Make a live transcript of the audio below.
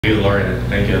Thank you, Lord, and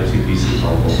thank you, LTPC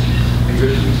Global.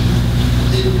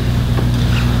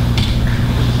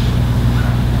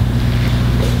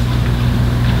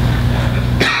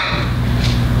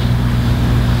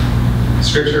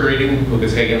 Scripture reading will be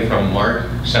taken from Mark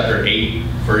chapter 8,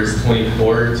 verse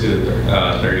 24 to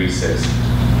 36.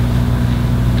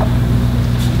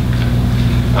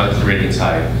 Let's read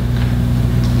inside.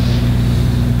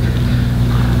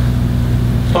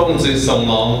 พระองค์จึงทรง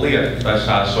ร้องเรียกประช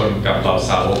าชนกับเหล่า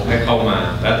สาวกให้เข้ามา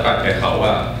และตรัสแก่เขา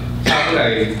ว่าถ้าผู้ใด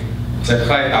จะใค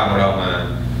ร่ตามเรามา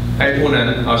ให้ผู้นั้น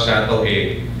เอาชนะตัวเอง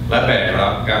และแบกรั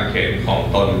บการเข็นของ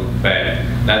ตนแบก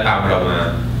และตามเรามา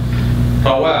เพร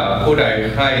าะว่าผู้ใด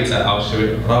ใคร่จะเอาชีวิต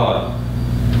รอด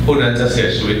ผู้นั้นจะเสีย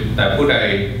ชีวิตแต่ผู้ใด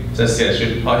จะเสียชีวิ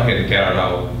ตเพราะเห็นแก่เรา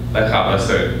และข่าวประเ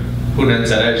สริฐผู้นั้น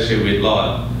จะได้ชีวิตรอด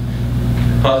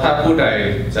เพราะถ้าผู้ใด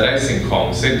จะได้สิ่งของ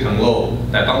สิ้นทั้งโลก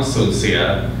แต่ต้องสูญเสีย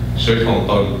ชีวิตของ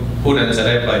ตนผู้นั้นจะไ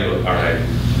ด้ประโยชน์อะไร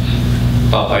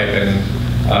ต่อไปเป็น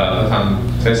พระธรรม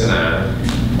เทศนา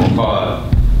ข้อ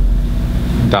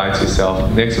Die to Self.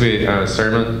 Next we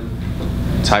sermon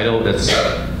title that's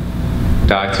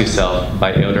Die to Self by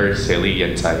Elder Seree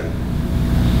Yenjai.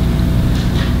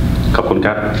 ขอบคุณค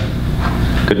รับ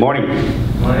Good morning.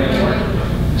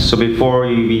 So before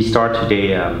we start today,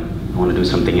 I want to do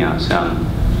something else.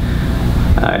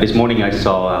 This morning I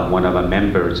saw one of our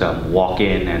members walk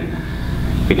in and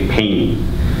with pain.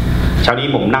 เช้านี้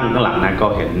ผมนั่งข้างหลังนะก็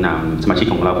เห็นสมาชิก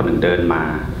ของเราคนหนึ่งเดินมา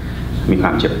มีคว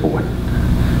ามเจ็บปวด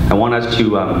I want us to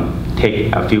take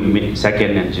a few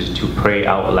seconds and just to pray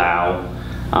out loud.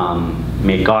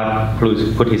 May God please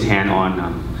put His hand on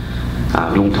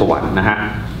ลุงถวันนะฮะ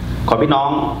ขอพี่น้อง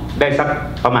ได้สัก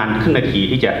ประมาณครึ่งนาที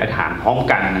ที่จะอธิษฐานพร้อม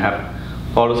กันนะครับ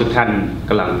เพราะรู้สึกท่านก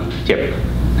ำลังเจ็บ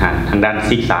ทางด้าน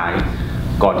ซีกซ้าย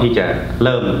ก่อนที่จะเ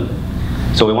ริ่ม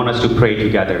so we want us to pray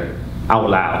together out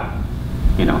loud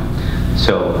you know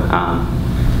so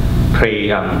pray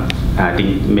I think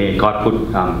may God put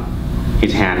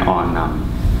His hand on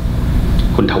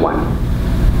คุณถวัน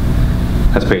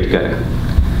let's pray together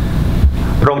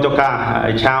พระองค์เจ้าข้า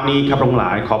เช้านี้ข้าพระองค์หล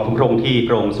ายขอบพระองค์ที่พ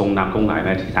ระองค์ทรงนำข้าพระองค์หลายใน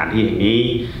สถานที่แห่งนี้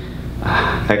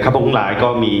แต่ข้าพระองค์หลายก็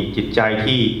มีจิตใจ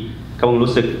ที่ข้าพระองค์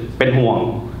รู้สึกเป็นห่วง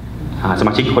สม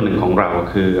าชิกคนหนึ่งของเรา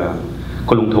คือ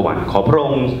คุณลุงถวันขอพระอ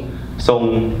งค์ทรง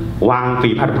วางฝี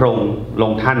พระพระองค์ล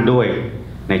งท่านด้วย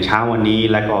ในเช้าวันนี้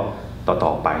และก็ต่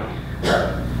อไป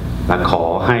และขอ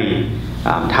ให้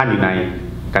ท่านอยู่ใน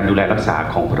การดูแลรักษา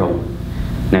ของพระองค์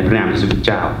ในพระนามพระเยซูคริสต์เ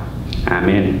จ้าอาเ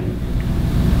มน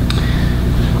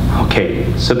Okay,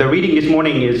 so the reading this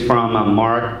morning is from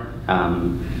Mark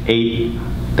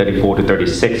 8:34 to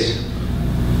 36.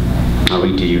 I'll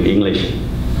read to you in English.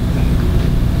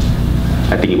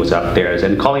 I think it was up there.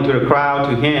 And calling to the crowd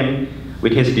to him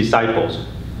with his disciples,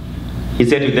 he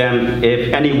said to them, "If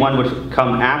anyone would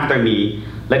come after me,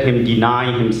 let him deny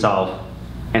himself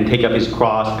and take up his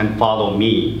cross and follow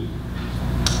me.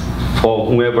 For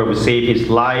whoever will save his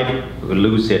life will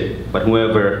lose it, but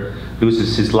whoever loses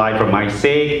his life for my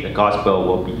sake, the gospel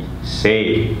will be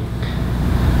saved."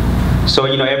 So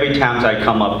every time I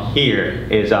come up here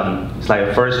is it's like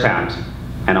the first time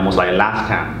and almost like last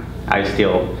time. I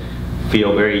still feel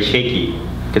very shaky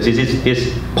because this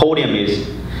podium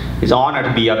is honored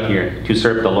to be up here to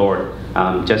serve the Lord.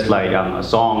 Just like a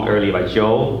song earlier by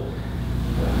Joe.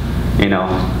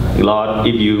 Lord,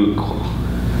 if you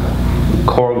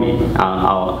call me,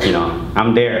 I'm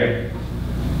there.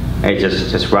 I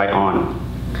just right on.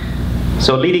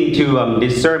 So leading to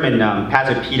this sermon,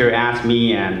 Pastor Peter asked me,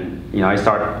 and I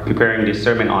start preparing this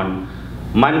sermon on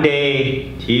Monday,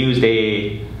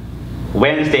 Tuesday,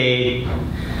 Wednesday.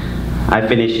 I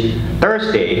finish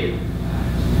Thursday,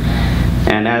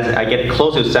 and as I get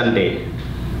close to Sunday,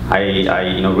 I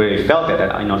really felt that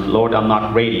Lord, I'm not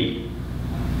ready.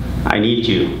 I need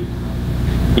you.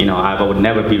 I would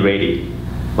never be ready,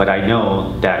 but I know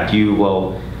that you will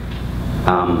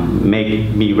make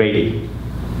me ready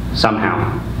somehow.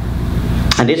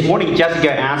 And this morning,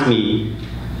 Jessica asked me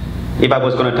if I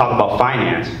was going to talk about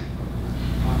finance.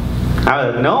 I was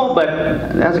like, no, but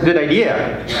that's a good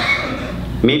idea.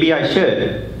 Maybe I should.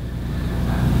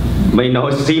 But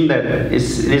it seemed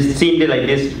like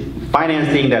this finance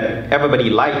thing that everybody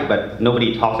liked, but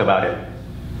nobody talks about it.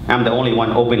 I'm the only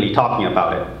one openly talking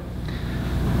about it.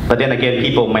 But then again,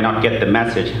 people might not get the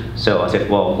message. So I said,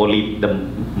 well, we'll leave the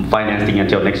finance thing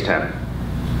until next time.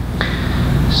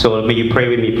 So may you pray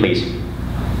with me, please.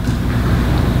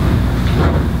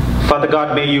 Father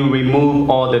God, may you remove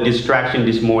all the distraction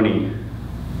this morning.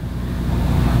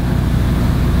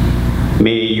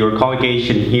 May your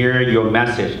congregation hear your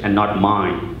message and not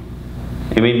mine.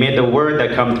 And may the word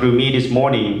that come through me this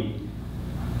morning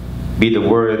be the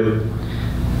word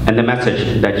and the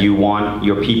message that you want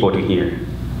your people to hear.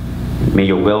 May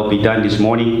your will be done this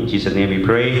morning. In Jesus' name we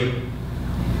pray.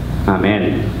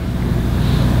 Amen.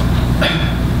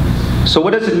 So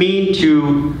what does it mean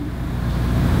to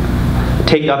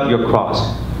take up your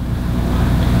cross?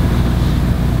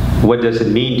 What does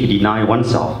it mean to deny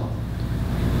oneself?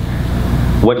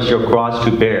 What is your cross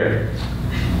to bear?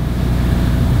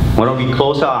 Why don't we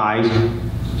close our eyes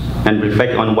and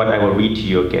reflect on what I will read to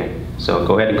you again. So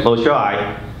go ahead and close your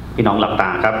eye. พี่น้องหลับตา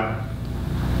ครับ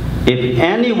If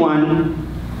anyone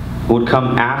would come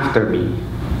after me,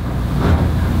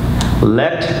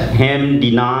 let him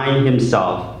deny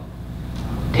himself,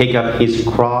 take up his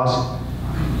cross,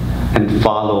 and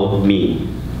follow me.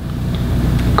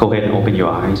 Go ahead and open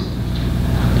your eyes.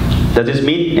 Does this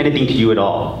mean anything to you at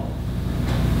all?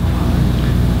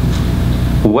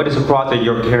 What is the cross that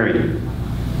you're carrying?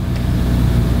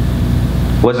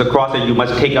 What is the cross that you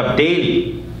must take up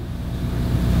daily?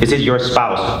 Is it your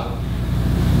spouse?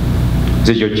 Is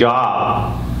it your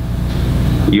job?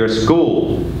 Your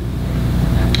school?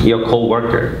 Your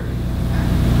co-worker?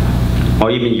 Or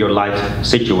even your life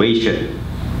situation?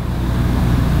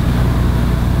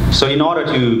 So in order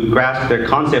to grasp the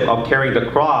concept of carrying the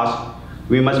cross,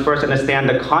 we must first understand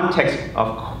the context of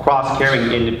cross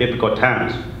carrying in the biblical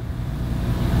terms.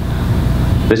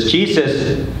 Does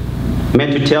Jesus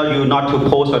meant to tell you not to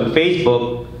post on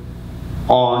Facebook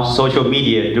or social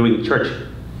media during church?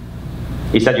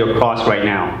 Is that your cross right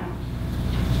now?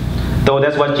 Though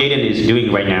that's what Jaden is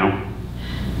doing right now.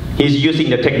 He's using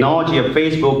the technology of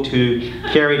Facebook to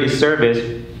carry this service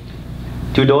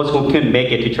to those who couldn't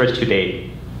make it to church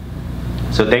today.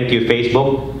 So thank you,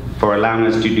 Facebook, for allowing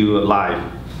us to do it live.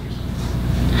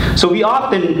 So we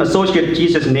often associate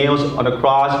Jesus' nails on the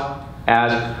cross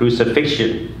as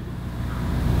crucifixion.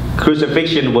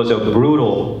 Crucifixion was a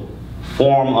brutal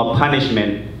form of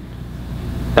punishment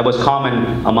that was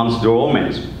common amongst the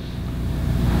Romans.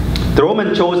 The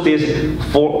Romans chose this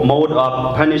mode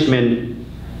of punishment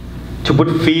to put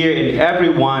fear in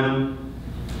everyone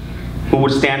who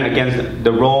would stand against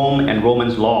the Rome and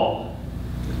Romans' law.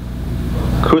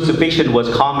 Crucifixion was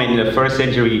common in the first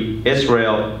century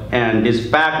Israel, and this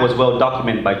fact was well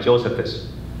documented by Josephus.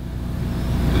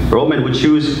 Roman would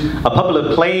choose a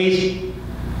public place,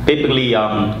 typically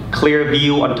clear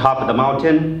view on top of the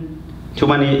mountain, to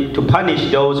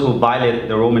punish those who violate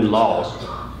the Roman laws.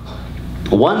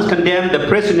 Once condemned, the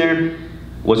prisoner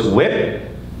was whipped,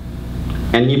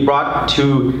 and he brought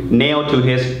to nail to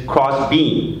his cross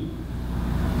beam,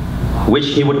 which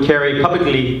he would carry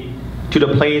publicly to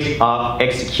the place of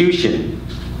execution.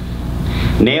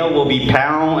 Nail will be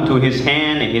pounded into his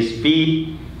hand and his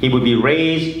feet. He would be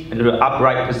raised into an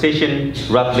upright position,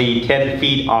 roughly 10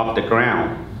 feet off the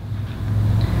ground.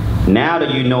 Now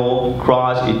that you know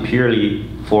cross is purely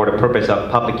for the purpose of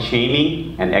public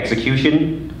shaming and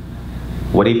execution,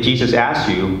 what if Jesus asked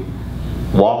you,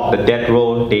 walk the death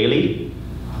road daily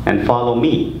and follow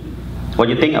me? What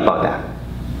do you think about that?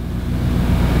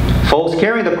 Folks,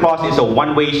 carrying the cross is a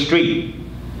one-way street.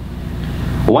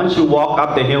 Once you walk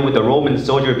up the hill with the Roman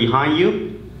soldier behind you,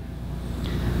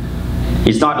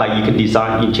 it's not like you can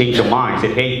decide, you change your mind,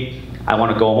 say, hey, I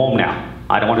want to go home now.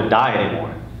 I don't want to die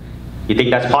anymore. You think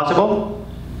that's possible?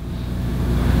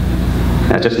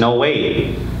 There's just no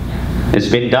way. It's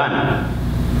been done.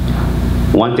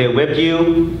 Once they whip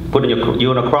you, put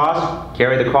you on a cross,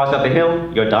 carry the cross up the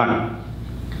hill, you're done.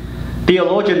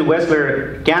 Theologian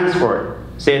Wesley Gansford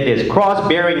said this: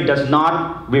 cross-bearing does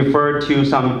not refer to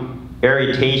some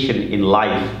irritation in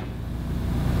life.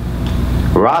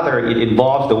 Rather, it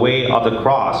involves the way of the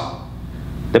cross.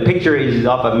 The picture is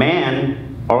of a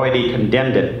man already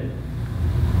condemned,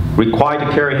 required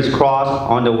to carry his cross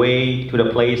on the way to the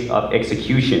place of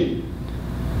execution,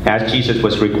 as Jesus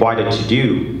was required to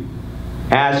do.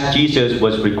 As Jesus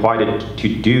was required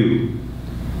to do.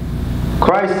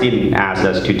 Christ didn't ask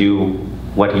us to do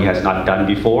what he has not done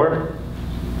before.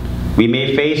 We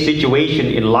may face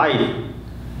situations in life,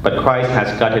 but Christ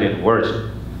has gotten it worse.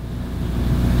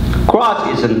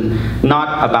 Cross isn't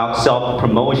not about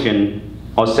self-promotion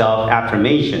or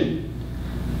self-affirmation.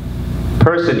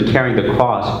 Person carrying the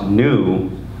cross knew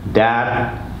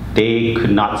that they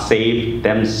could not save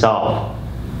themselves.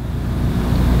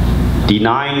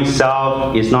 Denying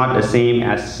self is not the same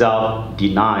as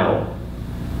self-denial.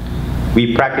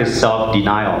 We practice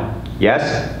self-denial. Yes?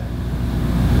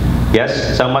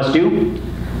 Yes, some of us do.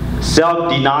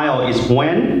 Self-denial is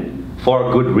when, for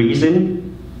a good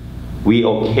reason, we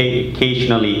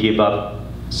occasionally give up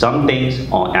some things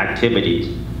or activities.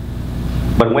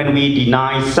 But when we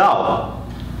deny self,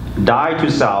 die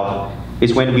to self,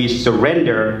 is when we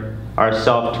surrender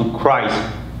ourselves to Christ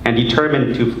and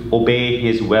determined to obey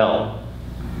his will.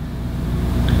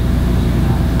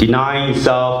 Denying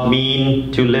self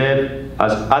means to live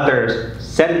as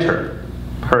other-centered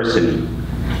person.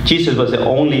 Jesus was the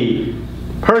only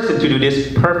person to do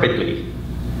this perfectly.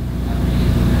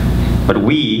 But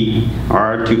we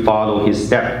are to follow his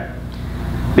step.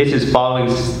 This is following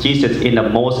Jesus in the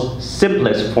most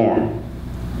simplest form.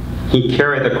 He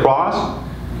carried the cross,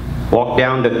 walked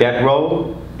down the death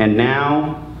road, and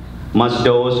now must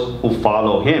those who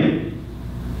follow him.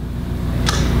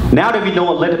 Now that we know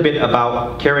a little bit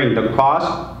about carrying the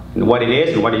cross, and what it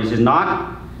is and what it is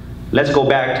not, let's go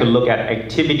back to look at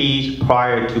activities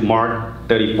prior to Mark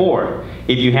 34.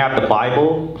 If you have the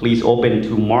Bible, please open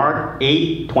to Mark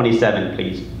 8:27,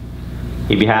 please.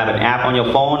 If you have an app on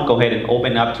your phone, go ahead and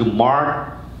open up to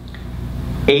Mark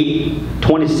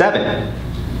 8:27.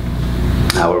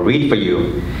 I will read for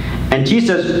you. And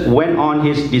Jesus went with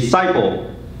his disciple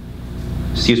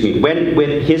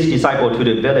to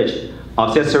the village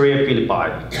of Caesarea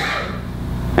Philippi.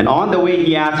 And on the way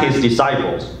he asked his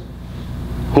disciples,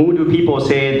 "Who do people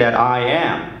say that I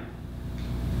am?"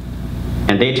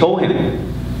 And they told him,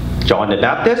 "John the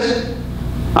Baptist,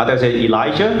 others said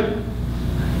Elijah,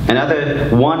 and other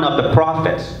one of the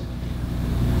prophets."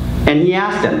 And he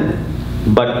asked them,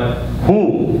 "But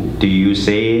who do you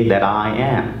say that I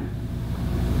am?"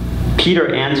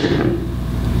 Peter answered him,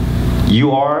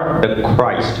 "You are the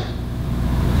Christ."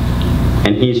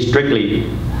 And he strictly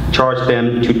charged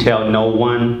them to tell no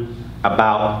one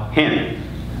about him.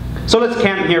 So let's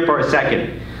camp here for a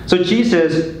second. So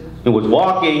Jesus was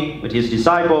walking with his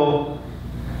disciple,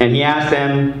 and he asked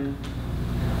them,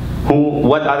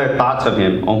 what other thoughts of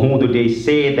him, or who do they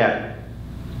say that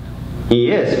he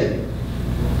is?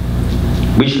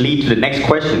 Which leads to the next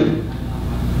question.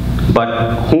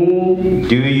 But who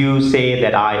do you say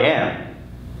that I am?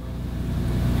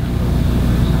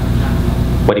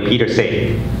 What did Peter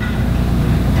say?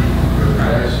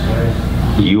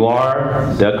 You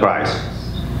are the Christ.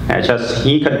 And just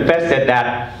he confessed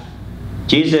that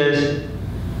Jesus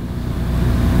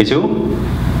is who?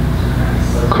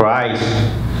 Christ.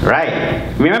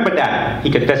 Right. Remember that. He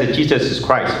confessed that Jesus is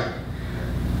Christ.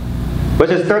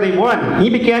 Verses 31, he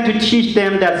began to teach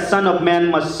them that Son of Man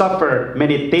must suffer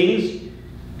many things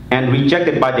and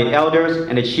rejected by the elders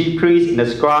and the chief priests and the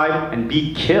scribe and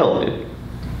be killed.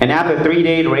 And after 3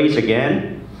 days raise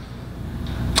again.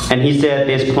 And he said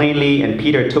this plainly, and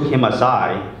Peter took him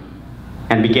aside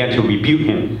and began to rebuke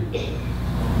him.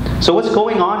 So what's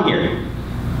going on here?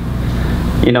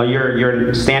 You know,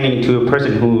 you're standing to a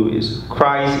person who is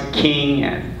Christ, King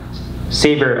and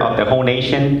Savior of the whole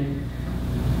nation.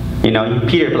 You know,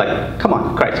 Peter like, come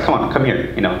on, Christ, come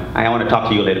here. You know, I want to talk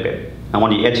to you a little bit. I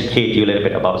want to educate you a little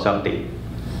bit about something.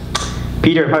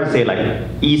 Peter probably say like,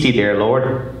 easy there,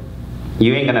 Lord.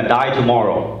 You ain't gonna die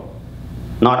tomorrow.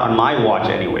 Not on my watch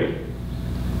anyway.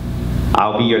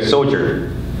 I'll be your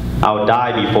soldier. I'll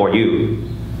die before you.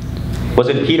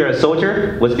 Wasn't Peter a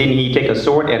soldier? Didn't he take a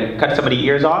sword and cut somebody's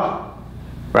ears off?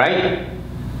 Right?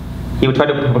 He would try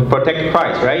to protect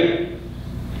Christ, right?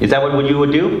 Is that what you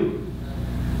would do?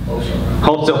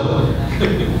 Hope so.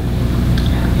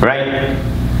 Right?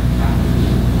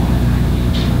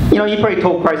 You know, he probably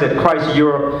told Christ that Christ,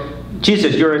 you're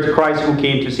Christ who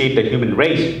came to save the human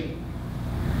race.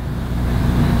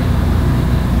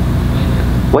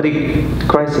 What did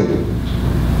Christ say?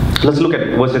 Let's look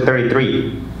at verse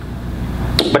 33.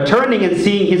 But turning and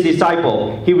seeing his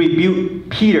disciple, he rebuked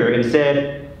Peter and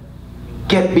said,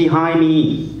 "Get behind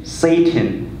me,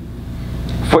 Satan.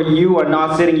 For you are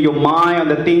not setting your mind on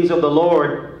the things of the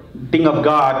Lord, thing of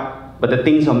God, but the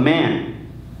things of man."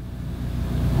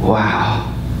 Wow.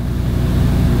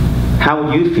 How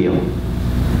would you feel?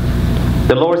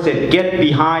 The Lord said, "Get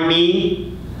behind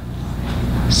me,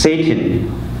 Satan."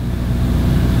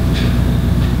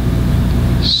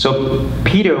 So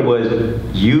Peter was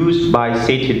used by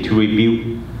Satan to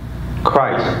rebuke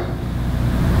Christ.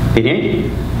 Didn't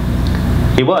he?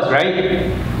 He was,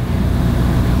 right?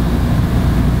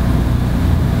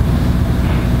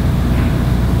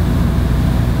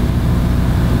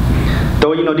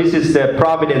 Though, you know, this is the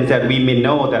providence that we may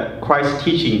know that Christ's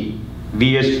teaching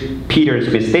vs.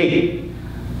 Peter's mistake.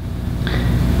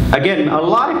 Again, our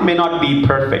life may not be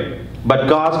perfect, but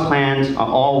God's plans are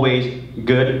always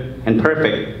good and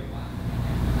perfect.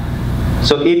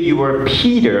 So if you were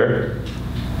Peter,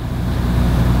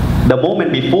 the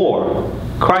moment before,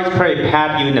 Christ probably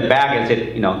pat you in the back and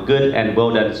said, you know, good and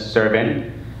well done,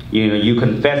 servant. You know, you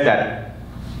confess that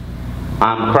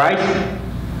I'm Christ.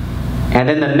 And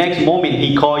then the next moment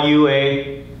he called you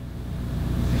a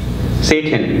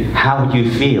Satan. How would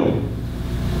you feel?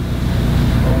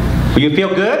 Will you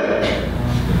feel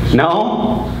good?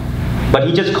 No? But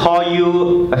he just called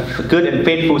you a good and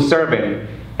faithful servant,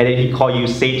 and then he called you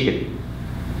Satan.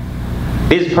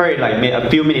 This is probably like a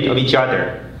few minutes of each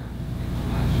other.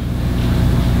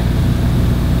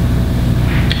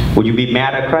 Would you be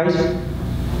mad at Christ?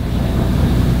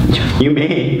 You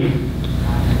may.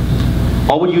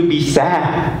 Or would you be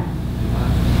sad?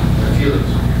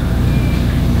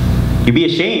 You'd be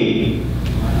ashamed.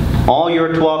 All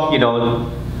your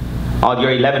 12, all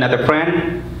your 11 other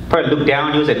friends probably look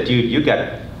down on you and say, dude, you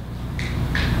got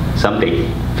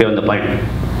something. Fill in the blank.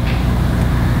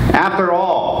 After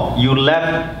all, you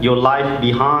left your life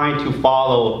behind to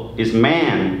follow this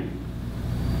man,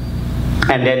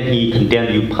 and then he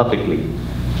condemned you publicly.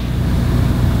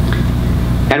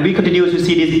 And we continue to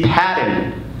see this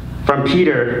pattern from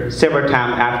Peter several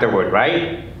times afterward,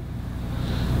 right?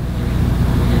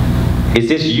 Is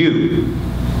this you?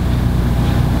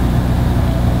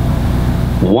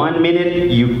 1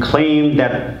 minute you claim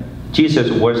that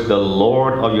Jesus was the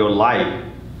Lord of your life,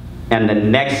 and the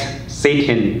next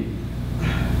Satan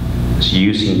is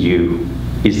using you.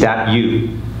 Is that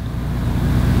you?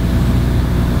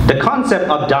 The concept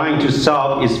of dying to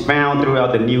self is found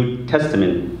throughout the New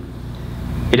Testament.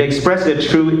 It expresses the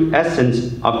true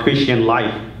essence of Christian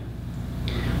life.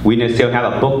 We still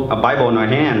have a Bible in our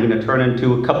hand. We're going to turn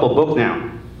into a couple books now,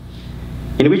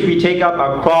 in which we take up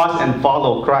our cross and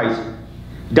follow Christ.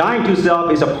 Dying to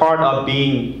self is a part of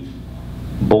being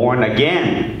born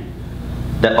again.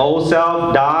 The old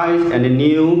self dies and the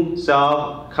new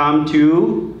self come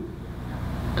to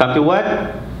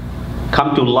what?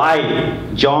 Come to life.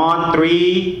 John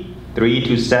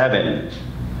 3:3-7.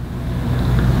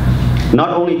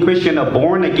 Not only Christians are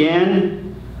born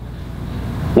again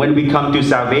when we come to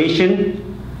salvation,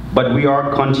 but we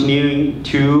are continuing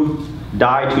to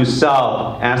die to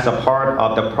self as a part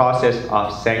of the process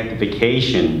of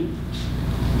sanctification.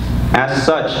 As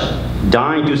such,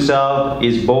 dying to self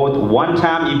is both a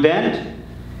one-time event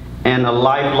and a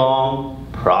lifelong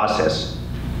process.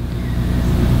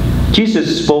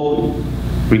 Jesus spoke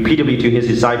repeatedly to his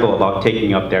disciples about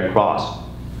taking up their cross.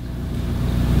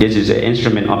 This is an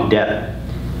instrument of death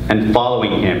and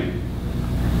following him.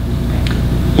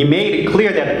 He made it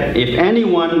clear that if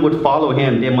anyone would follow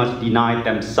him, they must deny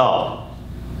themselves,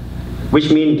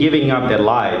 which means giving up their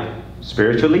life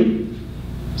spiritually,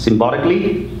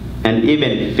 symbolically, and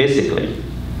even physically,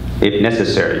 if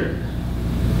necessary.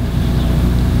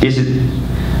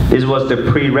 This was the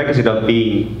prerequisite of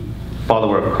being a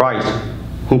follower of Christ,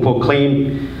 who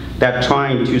proclaimed that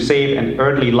trying to save an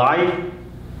earthly life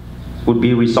would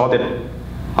be resulted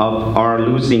of our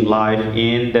losing life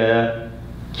in the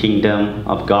kingdom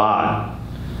of God.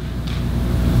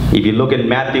 If you look at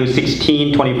Matthew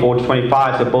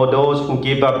 16:24-25, suppose those who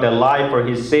give up their life for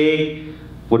his sake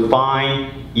would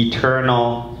find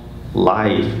eternal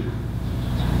life.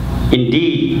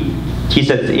 Indeed,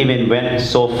 Jesus even went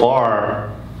so far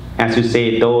as to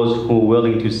say those who are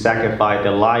willing to sacrifice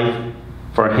their life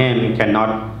for him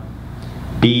cannot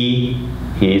be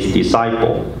his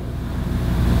disciple.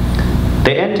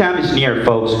 The end time is near,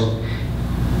 folks.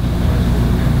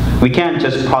 We can't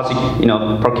just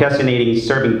procrastinating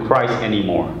serving Christ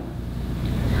anymore.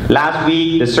 Last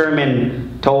week, the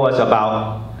sermon told us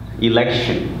about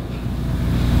election.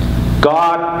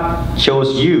 God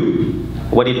chose you.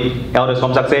 What did Elder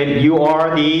Somsak say? You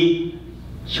are the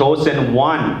chosen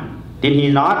one. Did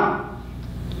he not?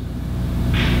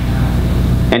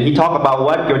 And he talked about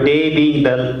what? Your day being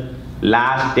the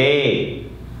last day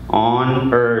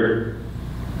on earth.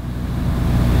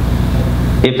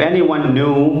 If anyone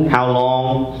knew how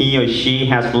long he or she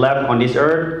has left on this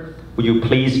earth, would you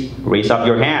please raise up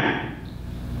your hand?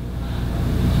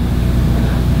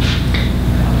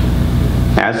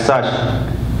 As such,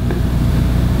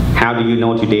 how do you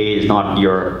know today is not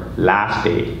your last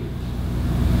day?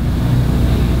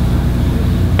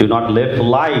 Do not live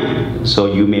life so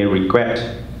you may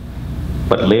regret,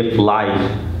 but live life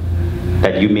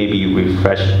that you may be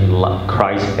refreshed in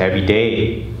Christ every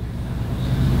day.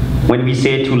 When we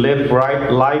say to live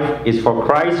right life is for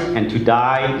Christ and to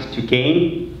die is to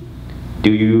gain,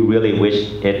 do you really wish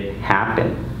it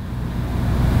happened?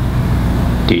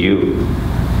 Do you?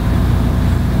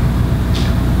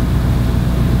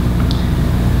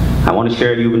 I want to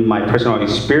share you with my personal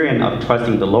experience of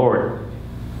trusting the Lord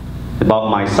about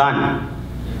my son,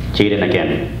 Jaden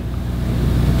again.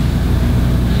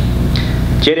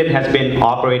 Jaden has been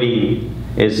operating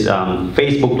his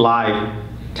Facebook Live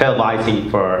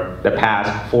televising for the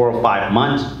past 4 or 5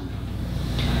 months.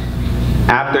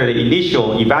 After the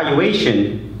initial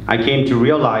evaluation, I came to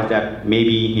realize that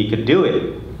maybe he could do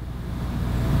it.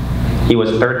 He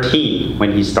was 13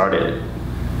 when he started.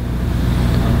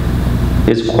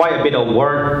 It's quite a bit of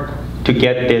work to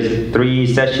get this 3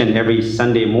 sessions every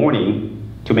Sunday morning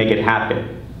to make it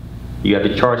happen. You have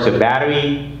to charge the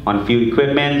battery on few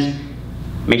equipment,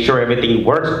 make sure everything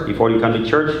works before you come to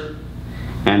church,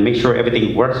 and make sure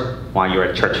everything works while you're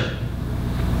at church.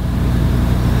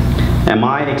 Am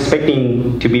I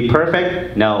expecting to be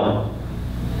perfect? No.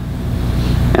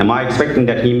 Am I expecting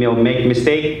that he will make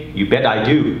mistake? You bet I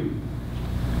do.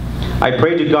 I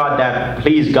pray to God that,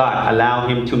 please God, allow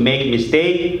him to make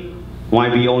mistake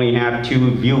while we only have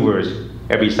 2 viewers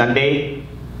every Sunday.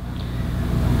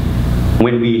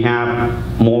 When we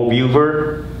have more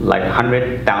viewers, like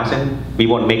 100,000, we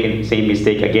won't make the same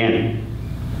mistake again.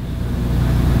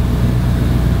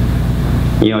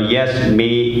 You know, yes,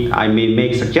 I may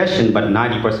make suggestions, but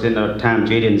 90% of the time,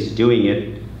 Jaden's doing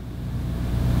it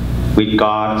with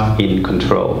God in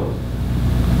control.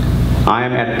 I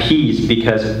am at peace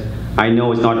because I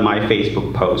know it's not my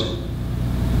Facebook post.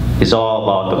 It's all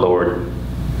about the Lord.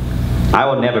 I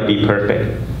will never be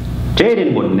perfect.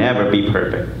 Jaden will never be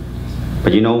perfect.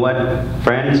 But you know what,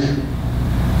 friends?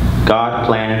 God's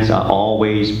plans are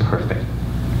always perfect.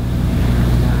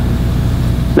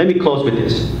 Let me close with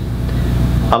this.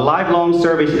 A lifelong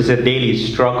service is a daily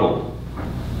struggle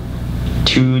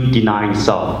to denying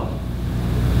self.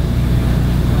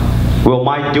 Will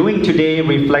my doing today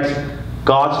reflect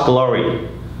God's glory?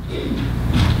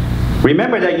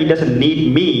 Remember that he doesn't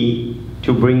need me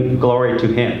to bring glory to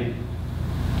him.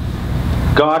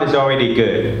 God is already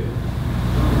good.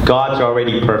 God's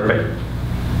already perfect.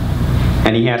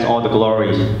 And he has all the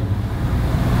glories.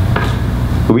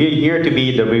 We are here to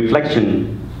be the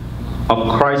reflection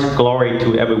of Christ's glory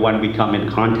to everyone we come in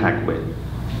contact with.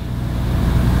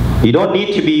 You don't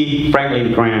need to be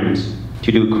Franklin Graham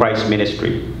to do Christ's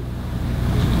ministry.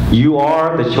 You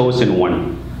are the chosen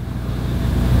one.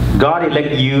 God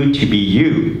elected you to be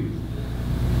you.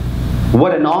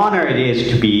 What an honor it is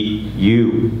to be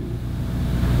you.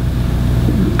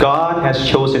 God has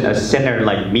chosen a sinner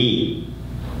like me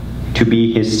to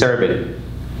be his servant.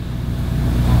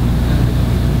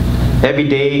 Every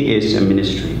day is a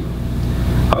ministry.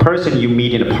 A person you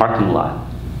meet in a parking lot,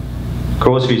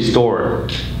 grocery store,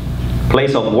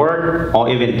 place of work, or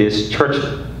even this church.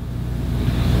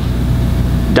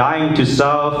 Dying to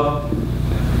self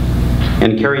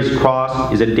and carry his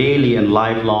cross is a daily and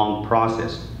lifelong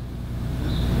process.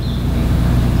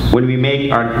 When we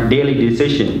make our daily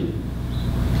decision,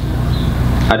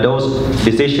 are those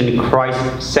decisions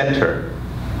Christ-centered?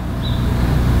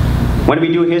 When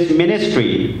we do his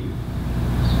ministry,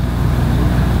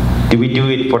 do we do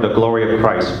it for the glory of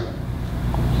Christ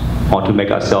or to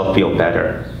make ourselves feel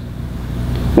better?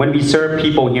 When we serve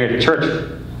people here at church,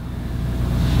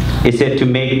 is it to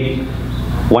make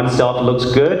oneself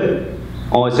look good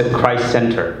or is it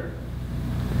Christ-centered?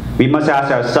 We must ask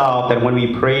ourselves that when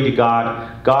we pray to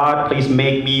God, God, please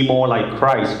make me more like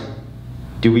Christ.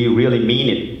 Do we really mean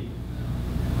it?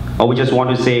 Or we just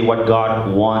want to say what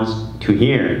God wants to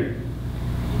hear?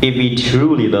 If we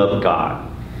truly love God,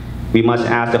 we must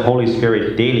ask the Holy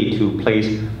Spirit daily to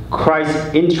place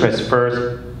Christ's interest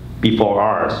first before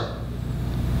ours.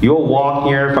 Your walk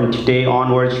here from today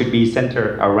onward should be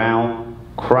centered around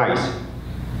Christ.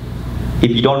 If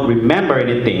you don't remember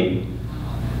anything,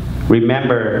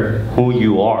 remember who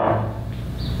you are.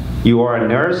 You are a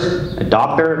nurse, a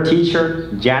doctor,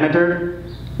 teacher, janitor,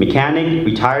 mechanic,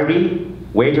 retiree,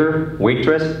 waiter,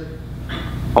 waitress,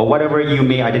 or whatever you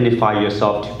may identify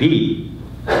yourself to be.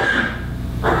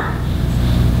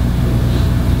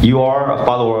 You are a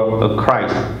follower of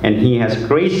Christ, and he has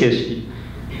graciously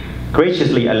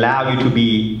allowed you to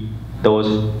be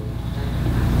those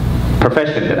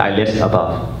professions that I list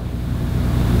above.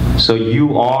 So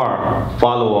you are a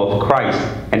follower of Christ,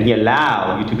 and he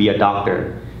allowed you to be a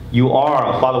doctor. You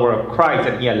are a follower of Christ,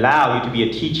 and he allowed you to be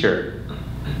a teacher.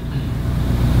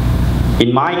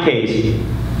 In my case,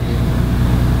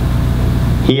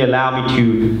 he allowed me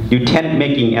to do tent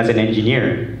making as an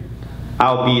engineer.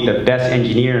 I'll be the best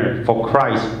engineer for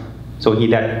Christ, so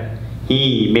that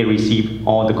he may receive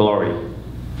all the glory.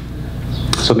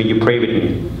 So may you pray with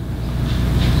me.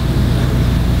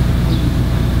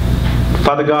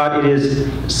 Father God, it is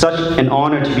such an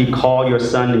honor to be called your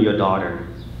son and your daughter.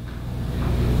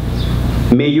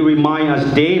 May you remind us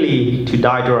daily to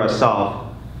die to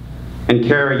ourselves and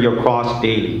carry your cross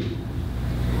daily.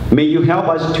 May you help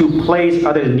us to place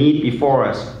others' need before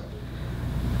us.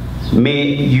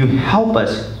 May you help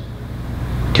us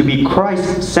to be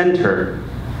Christ-centered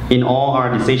in all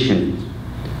our decisions,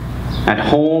 at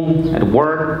home, at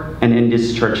work, and in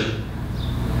this church.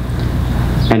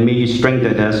 And may you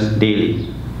strengthen us daily.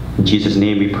 In Jesus'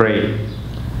 name we pray.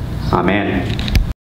 Amen.